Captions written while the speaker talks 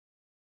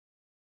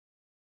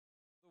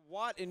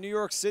Watt in New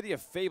York City, a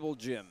Fable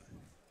gym.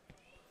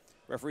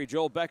 Referee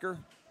Joel Becker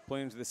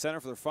playing to the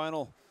center for their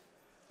final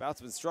bouts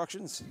of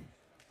instructions.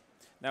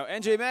 Now,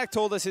 NJ Mack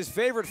told us his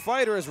favorite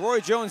fighter is Roy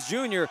Jones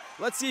Jr.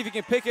 Let's see if he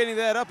can pick any of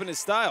that up in his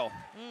style.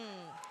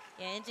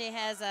 Yeah, NJ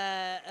has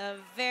a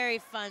very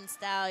fun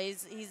style.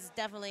 He's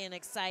definitely an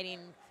exciting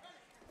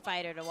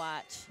fighter to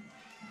watch.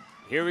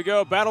 Here we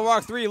go, Battle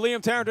Rock 3,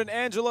 Liam Tarrenton,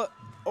 Angela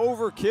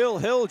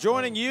Overkill Hill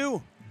joining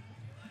you.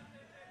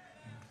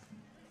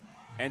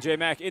 NJ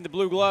Mack in the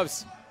blue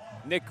gloves,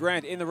 Nick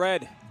Grant in the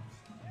red.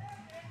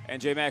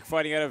 NJ Mack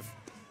fighting out of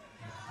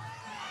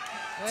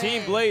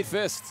Team Blade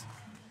Fist.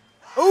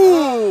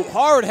 Ooh,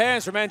 hard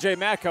hands from NJ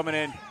Mack coming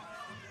in.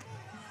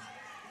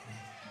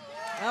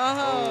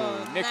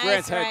 Oh, Nick nice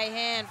Grant's head. right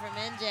hand from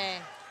NJ.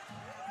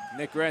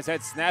 Nick Grant's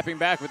head snapping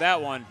back with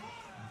that one.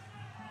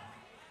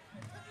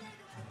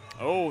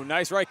 Oh,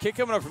 nice right kick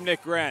coming up from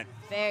Nick Grant.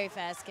 Very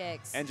fast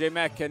kicks. NJ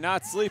Mack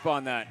cannot sleep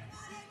on that.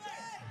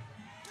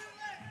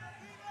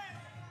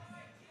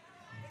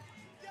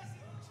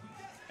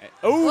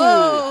 Ooh.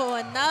 Whoa,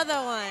 another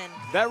one.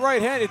 That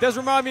right hand, it does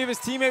remind me of his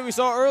teammate we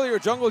saw earlier,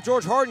 Jungle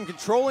George Harden,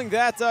 controlling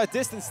that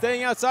distance,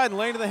 staying outside and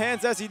laying to the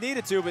hands as he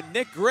needed to, but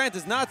Nick Grant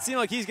does not seem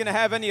like he's going to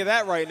have any of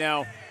that right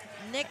now.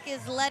 Nick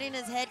is letting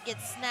his head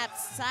get snapped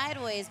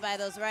sideways by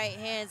those right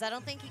hands. I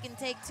don't think he can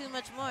take too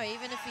much more,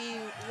 even if he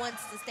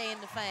wants to stay in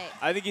the fight.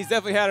 I think he's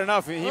definitely had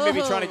enough. He may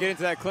be trying to get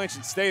into that clinch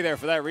and stay there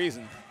for that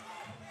reason.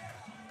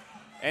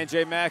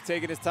 NJ Mack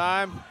taking his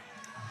time.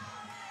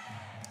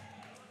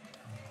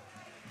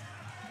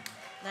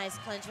 Nice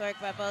clinch work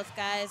by both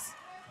guys.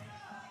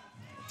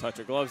 Touch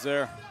of gloves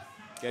there.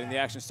 Getting the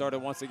action started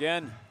once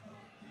again.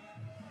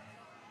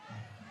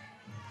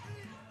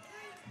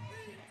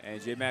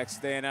 NJ Mack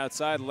staying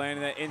outside,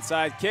 landing that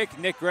inside kick.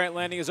 Nick Grant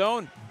landing his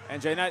own.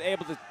 NJ not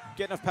able to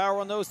get enough power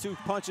on those two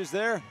punches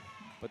there,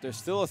 but they're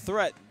still a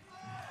threat.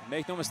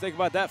 Make no mistake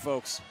about that,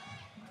 folks.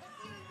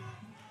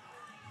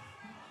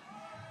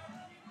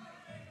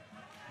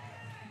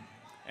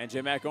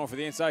 NJ Mack going for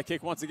the inside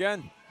kick once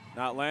again.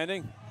 Not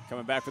landing.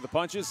 Coming back for the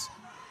punches.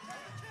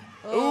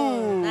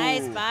 Ooh,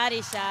 nice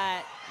body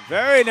shot.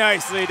 Very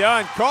nicely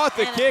done. Caught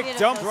the And kick,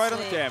 dumped right on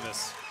the sweep.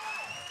 canvas.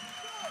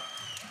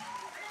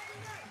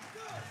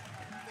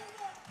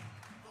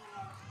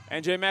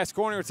 NJ Mack's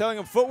corner, we're telling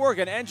him footwork,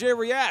 and NJ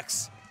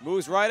reacts.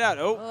 Moves right out.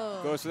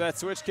 Oh, goes for that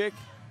switch kick.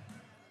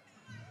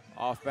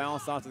 Off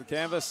balance onto the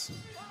canvas.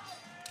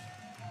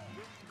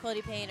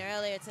 Cody Payne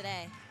earlier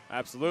today.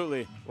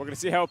 Absolutely. We're going to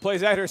see how it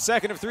plays out here.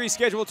 Second of 3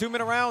 scheduled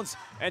 2-minute rounds.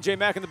 NJ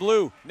Mack in the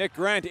blue. Nick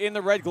Grant in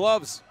the red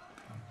gloves.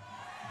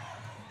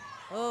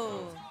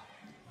 Oh.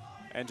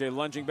 NJ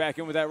lunging back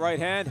in with that right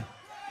hand.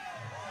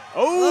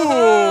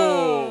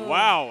 Oh,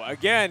 wow.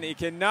 Again, he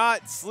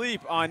cannot sleep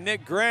on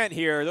Nick Grant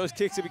here. Those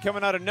kicks will be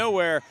coming out of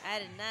nowhere. I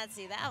did not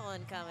see that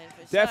one coming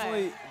for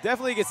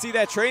Definitely you can see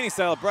that training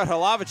style of Brett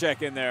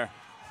Hlavacek in there.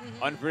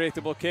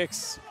 Unpredictable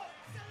kicks.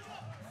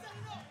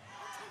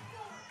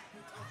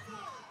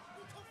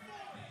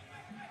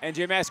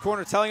 NJ Mack's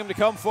corner telling him to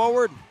come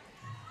forward.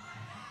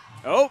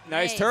 Oh,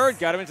 nice turn.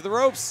 Got him into the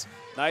ropes.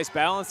 Nice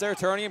balance there,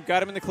 turning him.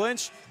 Got him in the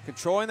clinch.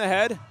 Controlling the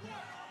head.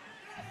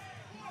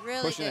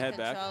 Really pushing good the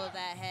head control back. of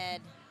that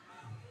head.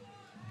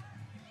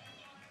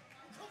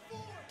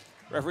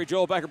 Referee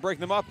Joel Becker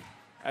breaking them up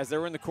as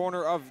they're in the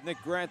corner of Nick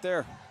Grant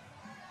there.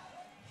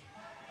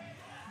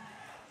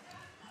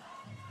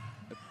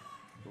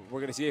 We're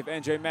going to see if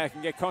NJ Mack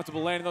can get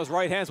comfortable landing those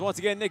right hands. Once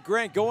again, Nick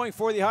Grant going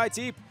for the high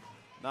teep.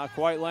 Not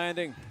quite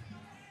landing.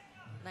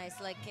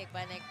 Nice leg kick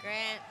by Nick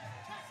Grant.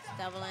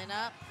 Doubling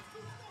up.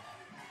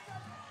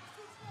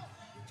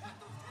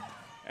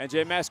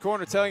 NJ Mack's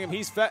corner telling him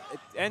he's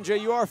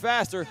NJ, you are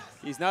faster.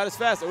 He's not as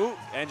fast. Ooh,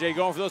 NJ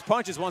going for those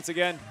punches once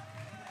again.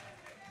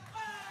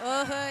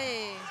 Oh,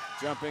 hey.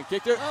 Jumping,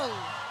 kicked her.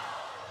 Oh.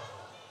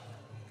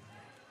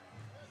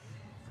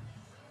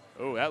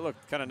 Oh, that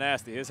looked kind of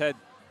nasty. His head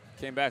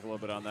came back a little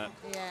bit on that.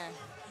 Yeah.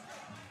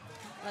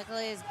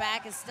 Luckily, his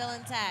back is still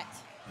intact.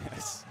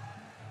 Yes.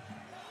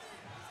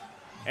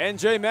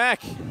 NJ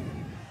Mack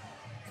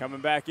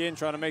coming back in,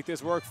 trying to make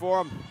this work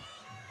for him.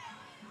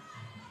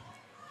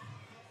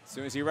 As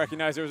soon as he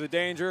recognized there was a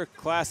danger,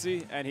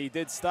 classy, and he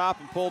did stop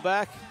and pull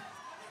back.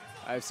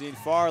 I've seen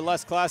far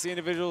less classy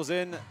individuals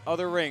in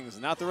other rings.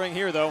 Not the ring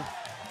here, though.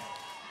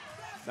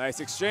 Nice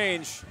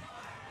exchange.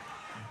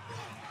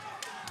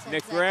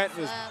 Nick Grant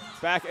is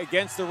back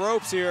against the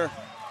ropes here.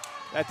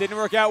 That didn't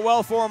work out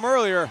well for him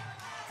earlier.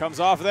 Comes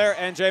off there,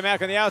 NJ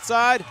Mack on the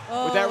outside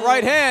with that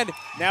right hand.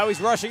 Now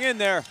he's rushing in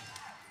there.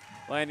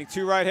 Landing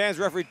 2 right hands,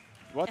 referee,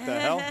 what the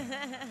hell?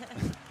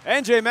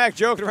 NJ Mack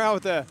joking around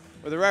with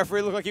the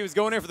referee, looked like he was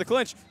going in for the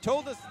clinch.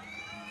 Told us.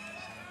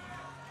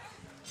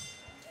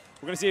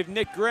 We're gonna see if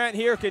Nick Grant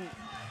here can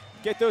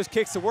get those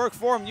kicks to work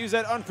for him, use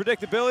that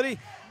unpredictability,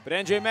 but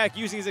NJ Mack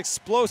using his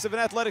explosive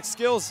and athletic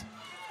skills.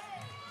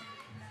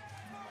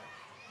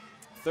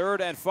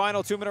 Third and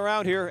final 2-minute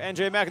round here.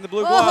 NJ Mack in the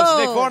blue gloves,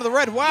 Nick Vaughn in the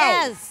red, wow.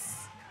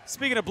 Yes.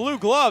 Speaking of blue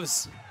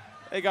gloves,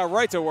 they got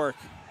right to work.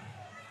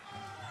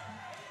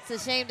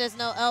 It's a shame there's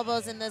no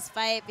elbows in this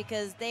fight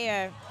because they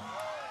are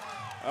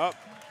Up.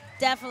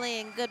 Definitely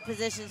in good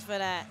positions for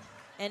that.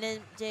 And then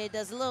Jay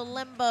does a little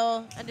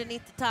limbo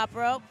underneath the top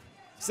rope.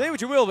 Say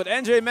what you will, but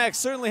NJ Mack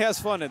certainly has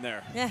fun in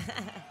there.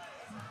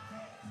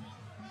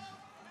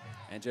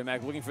 NJ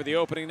Mack looking for the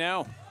opening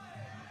now.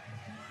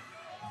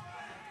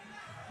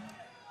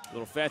 A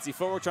little fancy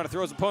footwork, trying to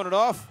throw his opponent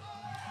off.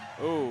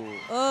 Ooh.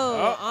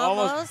 Oh,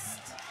 almost.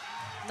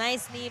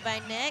 Nice knee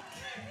by Nick.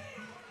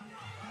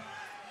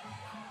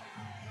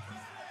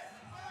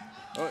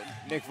 Oh,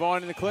 Nick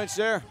Vaughn in the clinch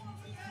there.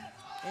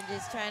 And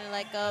just trying to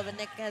let go, but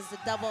Nick has the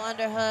double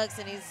underhooks,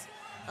 and he's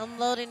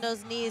unloading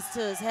those knees to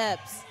his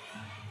hips.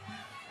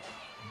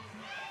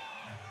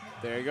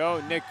 There you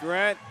go, Nick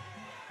Grant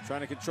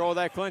trying to control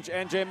that clinch.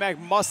 NJ Mack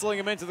muscling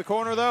him into the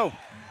corner, though.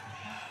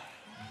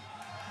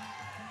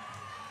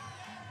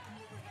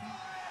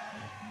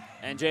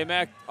 NJ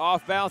Mack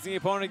off balancing the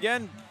opponent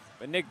again,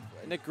 but Nick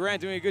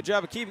Grant doing a good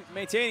job of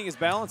maintaining his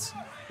balance.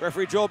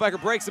 Referee Joel Becker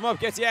breaks him up,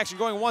 gets the action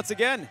going once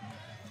again.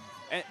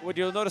 And what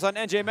you'll notice on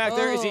NJ Mack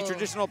there is the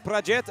traditional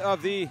prajet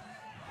of the.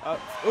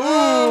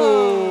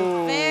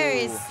 Ooh,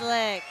 very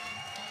slick.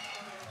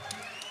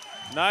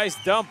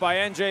 Nice dump by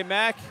NJ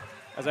Mack.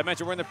 As I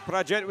mentioned, we're in the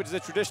prajet, which is a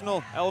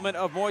traditional element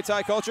of Muay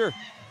Thai culture.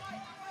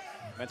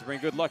 Meant to bring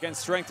good luck and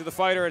strength to the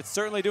fighter. It's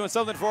certainly doing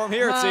something for him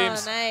here, it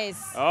seems.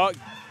 Nice. Oh,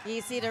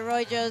 you see the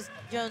Roy Jones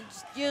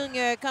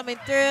Jr. coming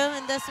through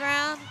in this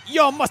round.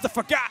 you must have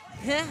forgot.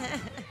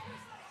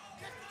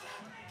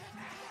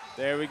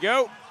 There we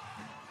go.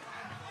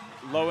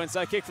 Low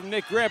inside kick from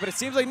Nick Grant, but it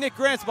seems like Nick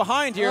Grant's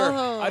behind here.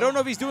 I don't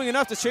know if he's doing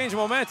enough to change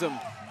momentum.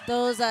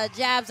 Those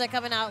jabs are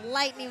coming out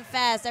lightning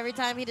fast. Every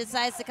time he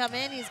decides to come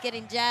in, he's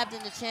getting jabbed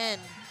in the chin.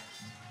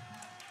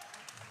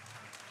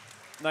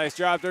 Nice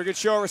job there. Good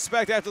show of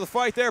respect after the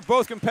fight there.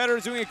 Both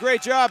competitors doing a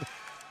great job.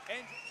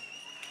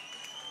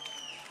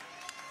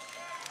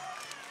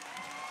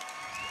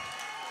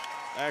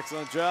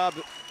 Excellent job.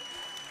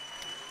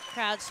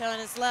 Crowd showing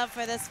its love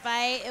for this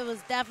fight. It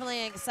was definitely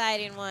an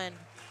exciting one.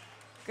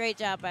 Great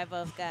job by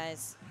both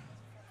guys.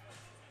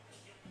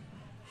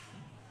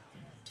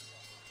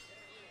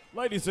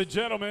 Ladies and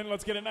gentlemen,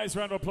 let's get a nice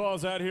round of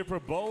applause out here for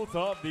both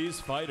of these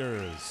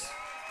fighters.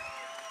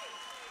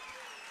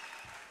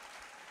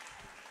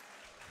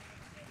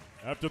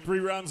 After 3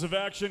 rounds of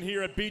action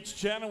here at Beach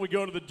Channel, we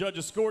go to the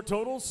judges' score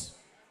totals.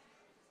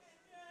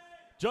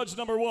 Judge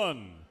number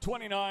 1,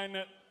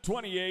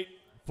 29-28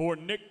 for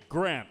Nick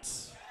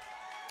Grant.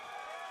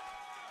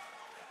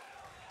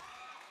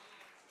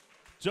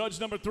 Judge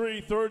number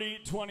 3,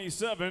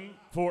 30-27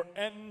 for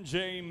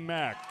NJ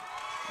Mack.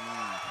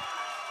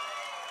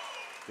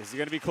 This is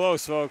going to be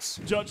close, folks.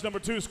 Judge number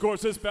 2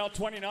 scores this bout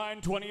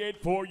 29-28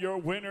 for your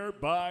winner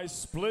by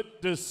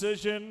split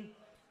decision.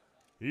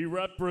 He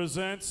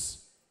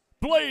represents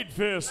Blade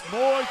Fist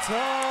Muay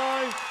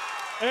Thai,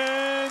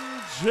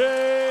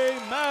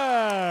 NJ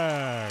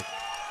Mack.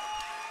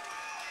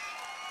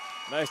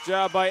 Nice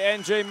job by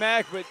NJ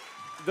Mack, but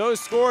those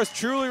scores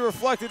truly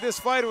reflected this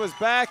fight. It was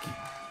back